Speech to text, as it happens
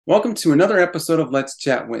Welcome to another episode of Let's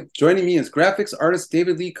Chat With. Joining me is graphics artist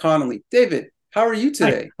David Lee Conley. David, how are you Hi,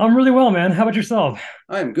 today? I'm really well, man. How about yourself?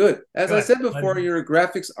 I am good. As I Good. said before, you're a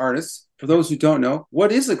graphics artist. For those who don't know,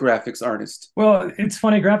 what is a graphics artist? Well, it's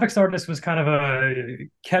funny. Graphics artist was kind of a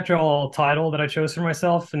catch-all title that I chose for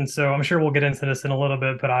myself, and so I'm sure we'll get into this in a little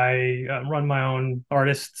bit. But I run my own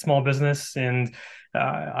artist small business, and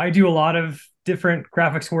I do a lot of different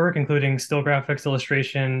graphics work, including still graphics,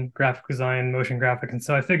 illustration, graphic design, motion graphic. And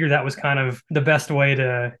so I figured that was kind of the best way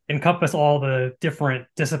to encompass all the different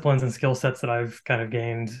disciplines and skill sets that I've kind of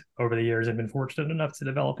gained over the years and been fortunate enough to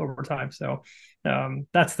develop over time. So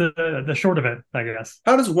that's the short of it, I guess.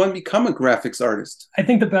 How does one become a graphics artist? I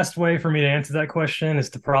think the best way for me to answer that question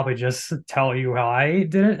is to probably just tell you how I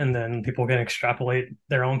did it, and then people can extrapolate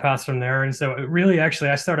their own paths from there. And so, it really,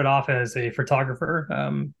 actually, I started off as a photographer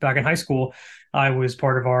back in high school. I was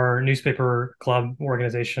part of our newspaper club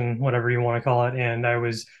organization, whatever you want to call it, and I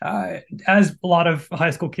was, as a lot of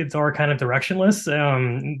high school kids are, kind of directionless.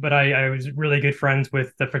 But I was really good friends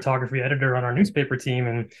with the photography editor on our newspaper team,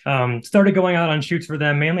 and started going out on shoots for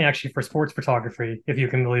them, mainly actually for sports photography, if you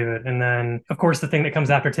can believe it. And then, of course, the thing that comes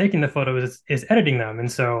after taking the photos is editing them. And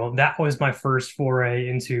so that was my first foray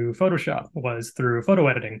into Photoshop, was through photo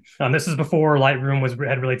editing. This is before Lightroom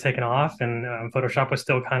had really taken off, and Photoshop was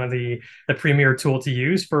still kind of the premier tool to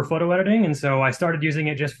use for photo editing. And so I started using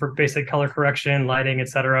it just for basic color correction, lighting,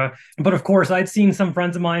 etc. But of course, I'd seen some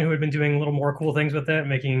friends of mine who had been doing a little more cool things with it,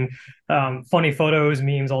 making funny photos,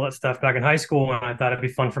 memes, all that stuff back in high school. And I thought it'd be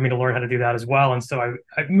fun for me to learn how to do that as well. And so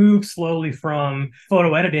I moved slowly from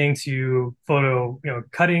photo editing to photo,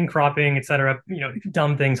 cutting, cropping, etc.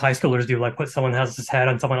 Dumb things high schoolers do, like put someone else's head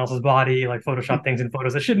on someone else's body, like Photoshop things in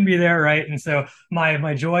photos that shouldn't be there, right? And so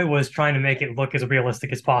my joy was trying to make it look as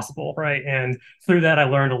realistic as possible, right? And through that, I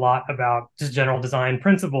learned a lot about just general design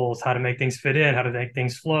principles, how to make things fit in, how to make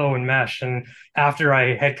things flow and mesh. And after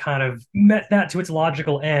I had kind of met that to its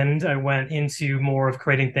logical end, I went into more of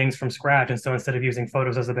creating things from scratch. And so instead of using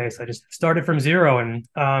photos as a base, I just started from zero. And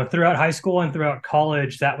throughout high school and throughout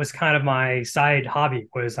college, that was kind of my side hobby.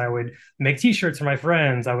 Was I would make T-shirts for my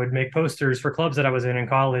friends, I would make posters for clubs that I was in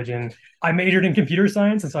college, and I majored in computer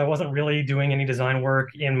science, and so I wasn't really doing any design work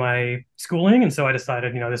in my schooling. And so I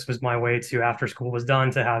decided, this was my way to, after school was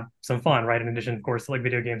done, to have some fun, right? In addition, of course, to like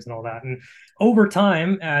video games and all that. And over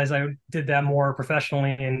time, as I did that more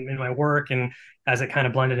professionally in my work, and as it kind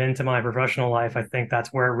of blended into my professional life, I think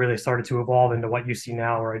that's where it really started to evolve into what you see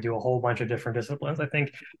now, where I do a whole bunch of different disciplines. I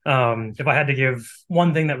think if I had to give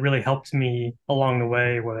one thing that really helped me along the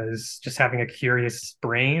way, was just having a curious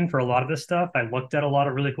brain for a lot of this stuff. I looked at a lot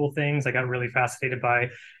of really cool things. I got really fascinated by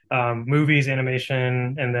movies,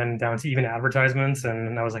 animation, and then down to even advertisements.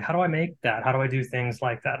 And I was like, how do I make that? How do I do things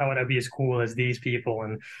like that? How would I be as cool as these people?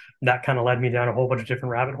 And that kind of led me down a whole bunch of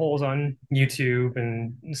different rabbit holes on YouTube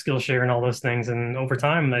and Skillshare and all those things. And over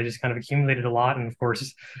time, I just kind of accumulated a lot. And of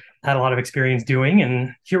course, had a lot of experience doing.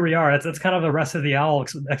 And here we are. That's kind of the rest of the owl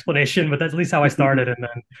explanation, but that's at least how I started. And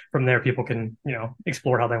then from there, people can,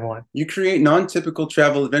 explore how they want. You create non-typical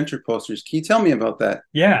travel adventure posters. Can you tell me about that?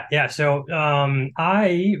 Yeah, yeah. So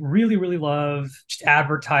I really, really love just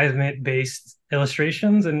advertisement based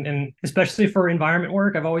illustrations, and especially for environment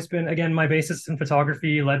work. I've always been, again, my basis in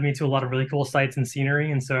photography led me to a lot of really cool sights and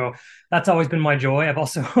scenery. And so that's always been my joy. I've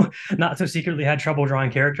also not so secretly had trouble drawing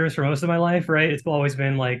characters for most of my life, right? It's always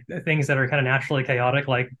been like things that are kind of naturally chaotic,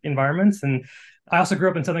 like environments. And I also grew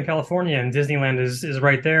up in Southern California, and Disneyland is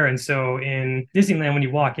right there. And so in Disneyland, when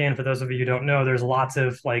you walk in, for those of you who don't know, there's lots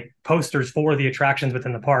of like posters for the attractions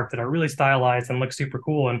within the park that are really stylized and look super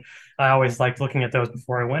cool. And I always liked looking at those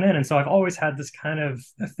before I went in. And so I've always had this kind of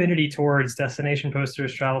affinity towards destination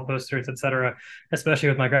posters, travel posters, etc., especially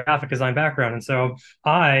with my graphic design background. And so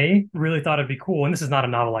I really thought it'd be cool. And this is not a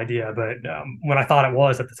novel idea, but when I thought it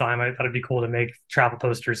was at the time, I thought it'd be cool to make travel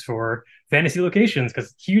posters for fantasy locations,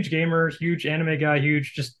 because huge gamer, huge anime guy,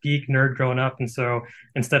 huge just geek nerd growing up. And so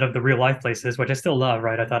instead of the real life places, which I still love,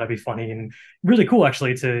 right, I thought it'd be funny and really cool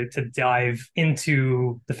actually to dive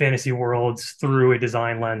into the fantasy worlds through a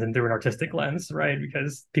design lens and through an artistic lens, right?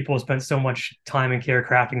 Because people have spent so much time and care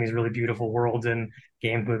crafting these really beautiful worlds and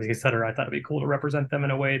games, movies, etc. I thought it'd be cool to represent them in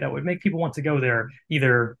a way that would make people want to go there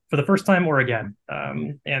either for the first time or again.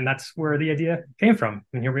 And that's where the idea came from.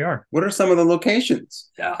 And here we are. What are some of the locations?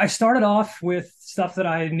 I started off with stuff that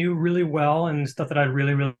I knew really well and stuff that I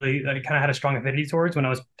really, really kind of had a strong affinity towards when I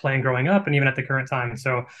was playing growing up and even at the current time.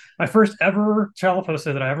 So my first ever travel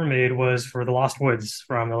poster that I ever made was for the Lost Woods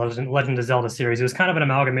from the Legend of Zelda series. It was kind of an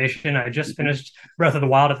amalgamation. I just finished Breath of the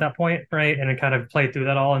Wild at that point, right? And it kind of played through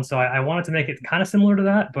that all. And so I wanted to make it kind of similar similar to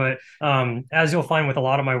that. But as you'll find with a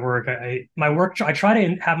lot of my work, I try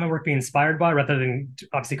to have my work be inspired by rather than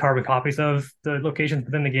obviously carbon copies of the locations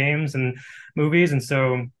within the games and movies. And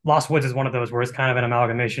so Lost Woods is one of those where it's kind of an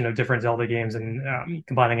amalgamation of different Zelda games and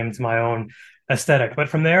combining them into my own aesthetic. But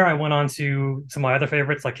from there, I went on to some of my other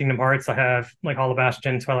favorites like Kingdom Hearts. I have like Hollow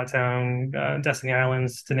Bastion, Twilight Town, Destiny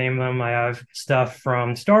Islands, to name them. I have stuff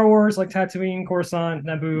from Star Wars like Tatooine, Coruscant, Mm-hmm.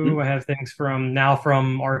 Naboo. I have things from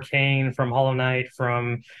Arcane, from Hollow Knight,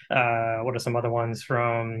 from what are some other ones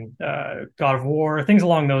from God of War, things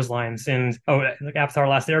along those lines. And like Avatar: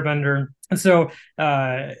 Last Airbender. And so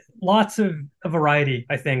lots of a variety,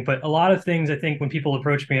 I think, but a lot of things I think when people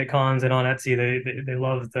approach me at cons and on Etsy, they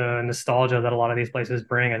love the nostalgia that a lot of these places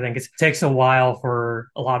bring. I think it takes a while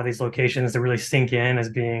for a lot of these locations to really sink in as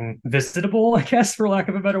being visitable, I guess, for lack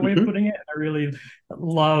of a better way of Mm-hmm. putting it. I really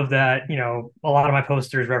love that, a lot of my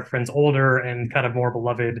posters reference older and kind of more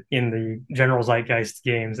beloved in the general zeitgeist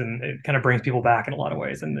games, and it kind of brings people back in a lot of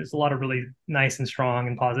ways. And there's a lot of really nice and strong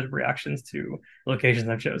and positive reactions to locations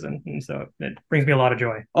I've chosen. And so it brings me a lot of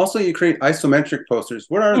joy. Also, you create isometric posters.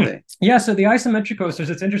 What are they? Yeah, so the isometric posters,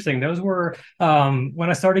 it's interesting. Those were when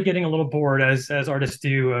I started getting a little bored, as artists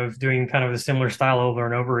do, of doing kind of a similar style over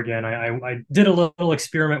and over again. I did a little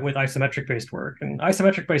experiment with isometric based work, and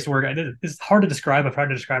isometric based work, it's hard to describe. I've tried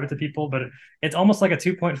to describe it to people, but it's almost like a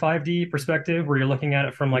 2.5D perspective where you're looking at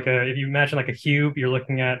it from like if you imagine like a cube, you're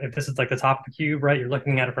looking at, if this is like the top of the cube, right? You're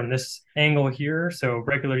looking at it from this angle here. So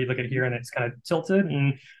regularly you look at here and it's kind of tilted.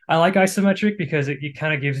 And I like isometric because it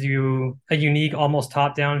kind of gives you a unique, almost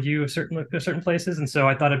top-down view of certain places. And so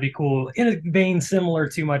I thought it'd be cool, in a vein similar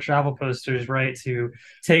to my travel posters, right, to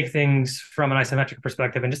take things from an isometric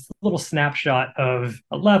perspective and just a little snapshot of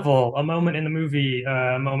a level, a moment in the movie,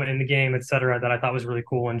 a moment in the game, etc., that I thought was really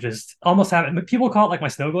cool, and just almost have it. People call it like my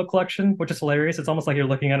snow globe collection, which is hilarious. It's almost like you're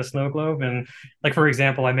looking at a snow globe. And like, for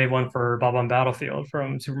example, I made one for Bob on Battlefield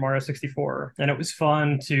from Super Mario 64, and it was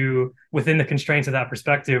fun to, within the constraints of that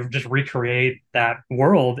perspective, just recreate that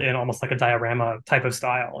world in almost like a diorama type of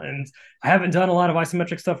style. And I haven't done a lot of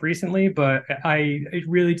isometric stuff recently, but I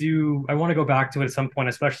really do. I want to go back to it at some point,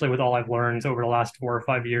 especially with all I've learned over the last 4 or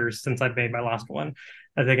 5 years since I've made my last one.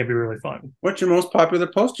 I think it'd be really fun. What's your most popular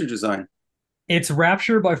poster design? It's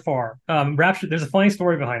Rapture by far. Rapture. There's a funny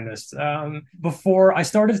story behind this. Before I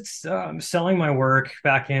started selling my work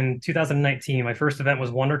back in 2019, my first event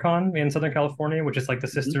was WonderCon in Southern California, which is like the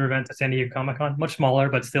Mm-hmm. sister event to San Diego Comic Con, much smaller,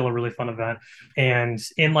 but still a really fun event. And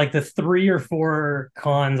in like the 3 or 4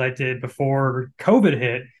 cons I did before COVID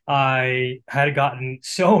hit, I had gotten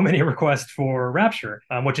so many requests for Rapture,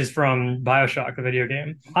 which is from BioShock, the video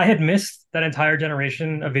game. I had missed that entire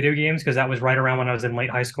generation of video games because that was right around when I was in late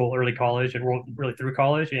high school, early college, and really through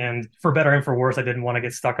college. And for better and for worse, I didn't want to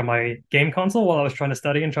get stuck on my game console while I was trying to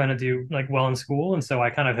study and trying to do like well in school. And so I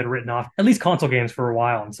kind of had written off at least console games for a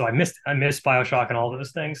while. And so I missed BioShock and all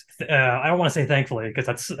those things. I don't want to say thankfully because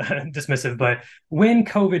that's dismissive, but when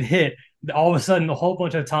COVID hit, all of a sudden a whole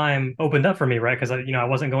bunch of time opened up for me, right? Because I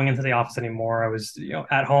wasn't going into the office anymore. I was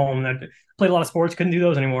at home. I played a lot of sports, couldn't do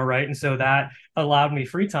those anymore, right? And so that allowed me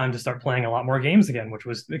free time to start playing a lot more games again, which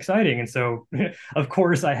was exciting. And so, of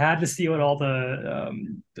course, I had to see what all the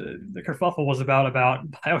kerfuffle was about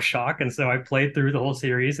BioShock, and so I played through the whole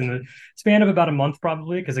series in the span of about a month,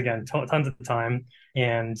 probably, because again, tons of time.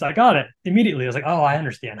 And I got it immediately. I was like, oh, I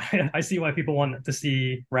understand. I see why people want to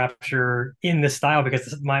see Rapture in this style, because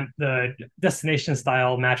the destination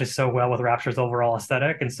style matches so well with Rapture's overall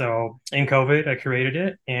aesthetic. And so in COVID, I created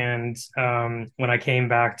it. And when I came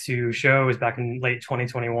back to shows back in late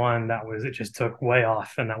 2021, it just took way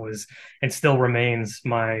off. And it still remains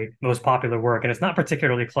my most popular work. And it's not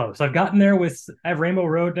particularly close. I've gotten there I have Rainbow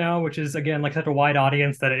Road now, which is, again, like such a wide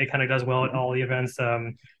audience that it kind of does well at all the events.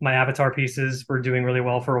 My Avatar pieces were doing really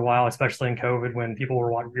well for a while, especially in COVID when people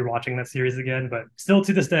were rewatching that series again. But still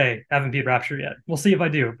to this day, haven't beat Rapture yet. We'll see if I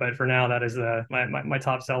do. But for now, that is my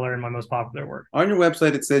top seller and my most popular work. On your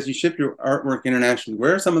website, it says you ship your artwork internationally.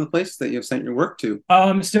 Where are some of the places that you've sent your work to?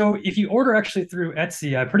 So if you order actually through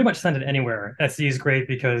Etsy, I pretty much send it anywhere. Etsy is great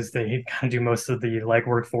because they kind of do most of the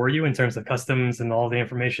legwork for you in terms of customs and all the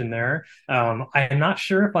information there. I'm not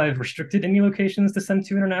sure if I've restricted any locations to send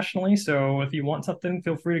to internationally. So if you want something,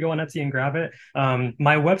 feel free to go on Etsy and grab it.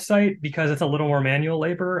 My website, because it's a little more manual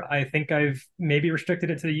labor, I think I've maybe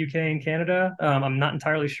restricted it to the UK and Canada. I'm not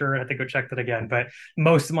entirely sure. I have to go check that again. But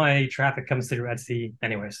most of my traffic comes through Etsy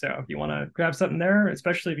anyway. So if you want to grab something there,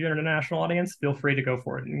 especially if you're international, international audience, feel free to go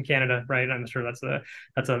for it. In Canada, right? I'm sure that's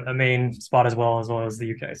a main spot as well as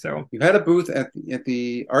the UK. So You had a booth at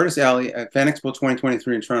the Artist Alley at Fan Expo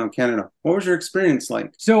 2023 in Toronto, Canada. What was your experience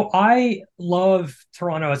like? So I love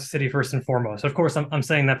Toronto as a city first and foremost. Of course, I'm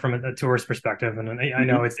saying that from a tourist perspective, and I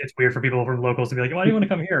know Mhm. it's weird for people from locals to be like, "Why do you want to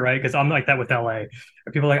come here?" Right? Because I'm like that with LA.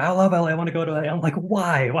 People are like, "I love LA. I want to go to LA." I'm like,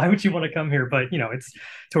 "Why? Why would you want to come here?" But it's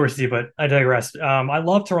touristy. But I digress. I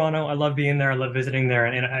love Toronto. I love being there. I love visiting there,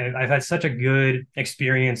 and I've had such a good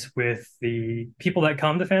experience with the people that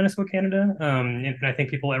come to Fan Expo Canada. And I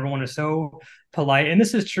think everyone is so polite, and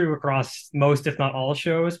this is true across most, if not all,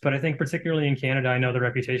 shows. But I think particularly in Canada, I know the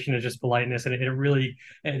reputation is just politeness, and it really,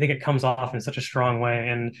 I think it comes off in such a strong way.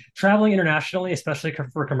 And traveling internationally, especially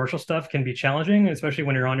for commercial stuff, can be challenging, especially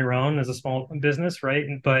when you're on your own as a small business, right?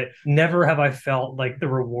 But never have I felt like the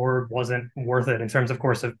reward wasn't worth it in terms, of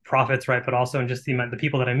course, of profits, right? But also in just the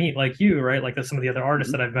people that I meet, like you, right? Like some of the other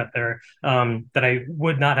artists Mhm. that I've met there, that I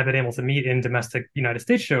would not have been able to meet in domestic United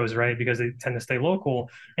States shows, right? Because they tend to stay local,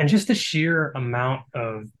 and just the sheer amount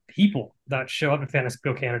of people that show up at Fan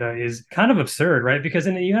Expo Canada is kind of absurd, right? Because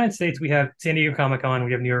in the United States, we have San Diego Comic Con,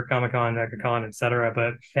 we have New York Comic Con, MegaCon, etc.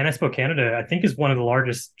 But Fan Expo Canada, I think, is one of the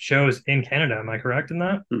largest shows in Canada. Am I correct in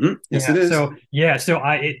that? Yes, Yeah. it is. So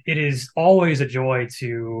it is always a joy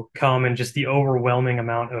to come, and just the overwhelming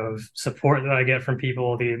amount of support that I get from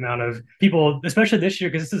people, the amount of people, especially this year,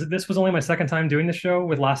 because this was only my second time doing the show,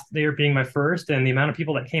 with last year being my first, and the amount of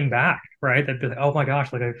people that came back, right? That be like, oh my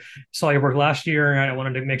gosh, like I saw your work last year, and I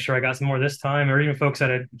wanted to make sure I got some more this time, or even folks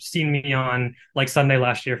that had seen me on like Sunday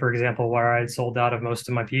last year, for example, where I had sold out of most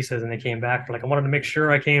of my pieces, and they came back for like, I wanted to make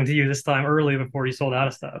sure I came to you this time early before you sold out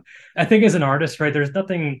of stuff. I think as an artist, right, there's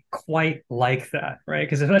nothing quite like that, right?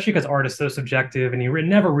 Because especially because art is so subjective, and you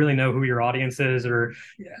never really know who your audience is, or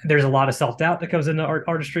there's a lot of self doubt that comes into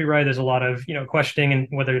artistry, right? There's a lot of questioning and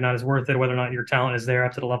whether or not it's worth it, whether or not your talent is there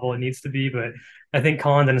up to the level it needs to be. But I think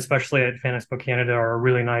cons, and especially at Fan Expo Canada, are a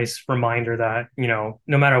really nice reminder that no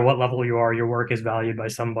matter what level you are, your work is valued by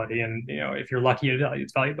somebody, and if you're lucky,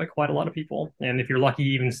 it's valued by quite a lot of people, and if you're lucky,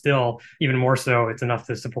 even more so, it's enough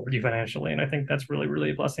to support you financially. And I think that's really,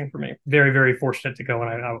 really a blessing for me. Very, very fortunate to go,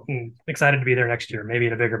 and I'm excited to be there next year, maybe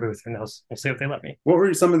in a bigger booth. And we'll see if they let me. What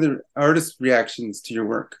were some of the artist reactions to your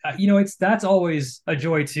work? It's that's always a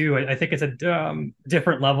joy too. I think it's a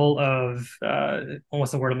different level of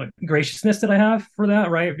what's the word, like graciousness that I have for that,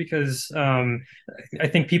 right? Because I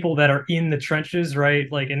think people that are in the trenches,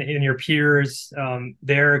 right, like in your peers,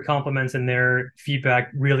 their compliments and their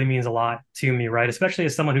feedback really means a lot to me, right? Especially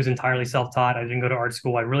as someone who's entirely self-taught. I didn't go to art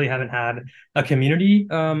school. I really haven't had a community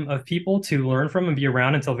of people to learn from and be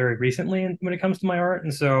around until very recently when it comes to my art.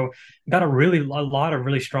 And so got a lot of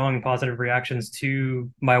really strong positive reactions to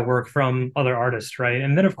my work from other artists, right?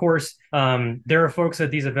 And then of course, there are folks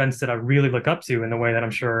at these events that I really look up to in the way that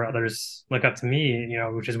I'm sure others look up to me,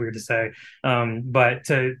 which is weird to say. But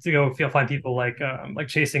to go find people like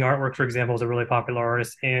Chasing Artwork, for example, is a really popular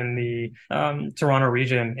artist in the Toronto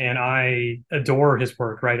region, and I adore his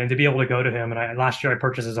work, right? And to be able to go to him, and last year I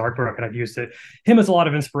purchased his art book, and I've used him as a lot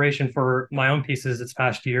of inspiration for my own pieces this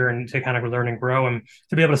past year, and to kind of learn and grow, and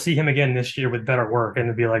to be able to see him again this year with better work, and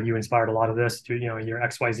to be like, you inspired a lot of this, to your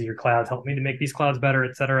XYZ, your clouds helped me to make these clouds better,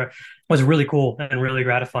 etc., was really cool and really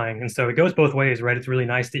gratifying. And so it goes both ways, right? It's really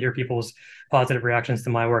nice to hear people's positive reactions to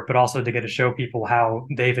my work, but also to get to show people how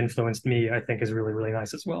they've influenced me, I think is really, really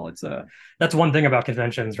nice as well. That's one thing about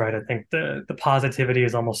conventions, right? I think the positivity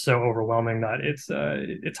is almost so overwhelming that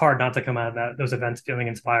it's hard not to come out of those events feeling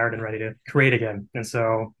inspired and ready to create again. And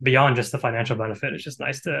so beyond just the financial benefit, it's just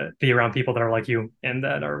nice to be around people that are like you and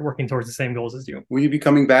that are working towards the same goals as you. Will you be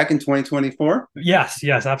coming back in 2024? Yes,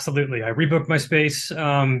 absolutely. I rebooked my space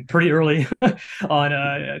pretty early on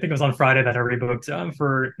I think it was on Friday that I rebooked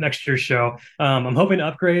for next year's show. I'm hoping to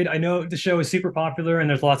upgrade. I know the show is super popular, and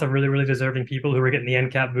there's lots of really, really deserving people who are getting the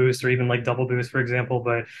end cap boost or even like double boost, for example.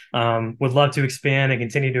 But would love to expand and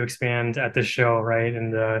continue to expand at this show, right?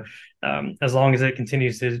 And as long as it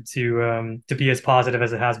continues to be as positive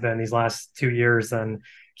as it has been these last 2 years, then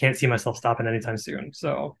can't see myself stopping anytime soon.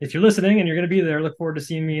 So if you're listening and you're going to be there, look forward to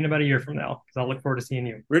seeing me in about a year from now, because I'll look forward to seeing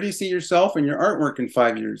you. Where do you see yourself and your artwork in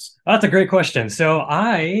 5 years? That's a great question. So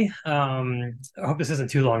I hope this isn't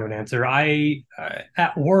too long of an answer. I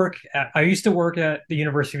used to work at the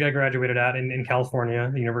university I graduated at in California,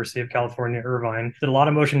 the University of California, Irvine. Did a lot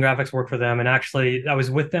of motion graphics work for them. And actually, I was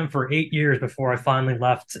with them for 8 years before I finally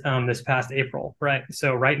left this past April, right?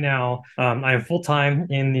 So right now, I am full-time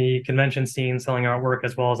in the convention scene selling artwork,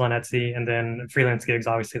 as well well as on Etsy, and then freelance gigs,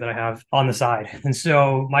 obviously, that I have on the side. And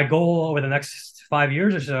so my goal over the next 5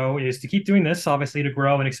 years or so is to keep doing this, obviously, to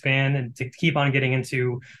grow and expand and to keep on getting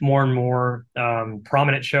into more and more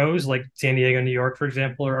prominent shows like San Diego, New York, for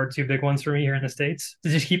example, are two big ones for me here in the States. To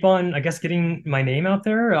just keep on, I guess, getting my name out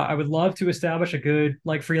there. I would love to establish a good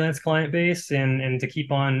like freelance client base and to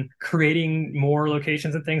keep on creating more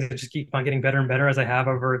locations and things that just keep on getting better and better as I have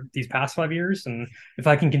over these past 5 years. And if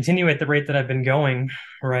I can continue at the rate that I've been going,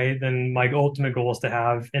 right, then my ultimate goal is to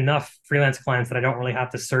have enough freelance clients that I don't really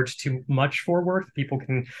have to search too much for work. People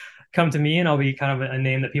can come to me and I'll be kind of a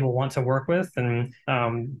name that people want to work with. And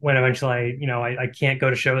when eventually I can't go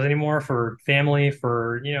to shows anymore for family,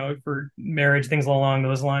 for for marriage, things along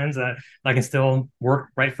those lines, that I can still work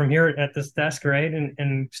right from here at this desk, right,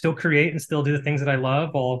 and still create and still do the things that I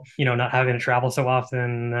love, while not having to travel so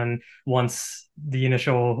often. And once the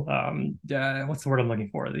initial what's the word I'm looking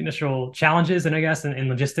for, the initial challenges and I guess and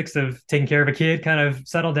logistics of taking care of a kid kind of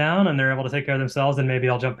settle down and they're able to take care of themselves, and maybe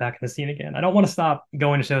I'll jump back in the scene again. I don't want to stop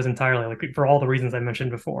going to shows entirely, like for all the reasons I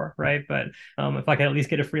mentioned before, right? But if I can at least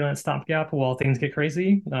get a freelance stopgap while things get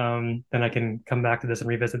crazy, then I can come back to this and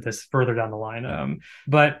revisit this further down the line.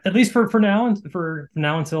 But at least for now, and for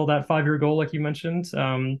now until that 5 year goal, like you mentioned,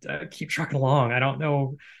 keep trucking along. I don't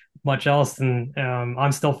know much else, and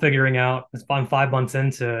I'm still figuring out. I'm 5 months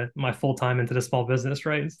into my full time into the small business,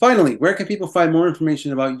 right? Finally, where can people find more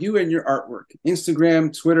information about you and your artwork?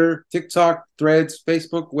 Instagram, Twitter, TikTok, Threads,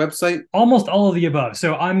 Facebook, website? Almost all of the above.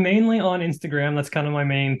 So I'm mainly on Instagram. That's kind of my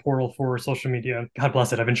main portal for social media. God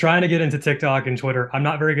bless it. I've been trying to get into TikTok and Twitter. I'm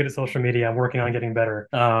not very good at social media. I'm working on getting better.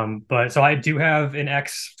 But so I do have an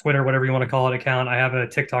X, Twitter, whatever you want to call it, account. I have a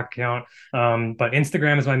TikTok account. But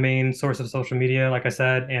Instagram is my main source of social media, like I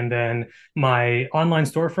said. And then my online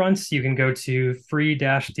storefronts, you can go to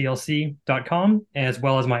free-dlc.com, as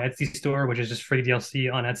well as my Etsy store, which is just free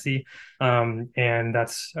DLC on Etsy. And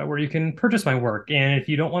that's where you can purchase my work. And if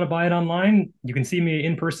you don't want to buy it online, you can see me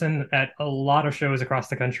in person at a lot of shows across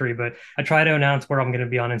the country, but I try to announce where I'm going to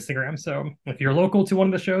be on Instagram. So if you're local to one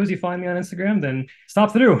of the shows, you find me on Instagram, then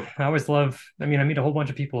stop through. I always love, I meet a whole bunch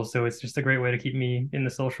of people. So it's just a great way to keep me in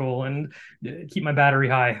the social and keep my battery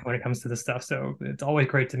high when it comes to this stuff. So it's always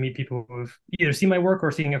great to meet people who've either seen my work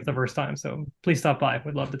or seen it for the first time. So please stop by.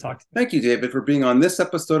 Would love to talk to you. Thank you, David, for being on this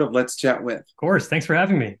episode of Let's Chat With. Of course. Thanks for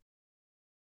having me.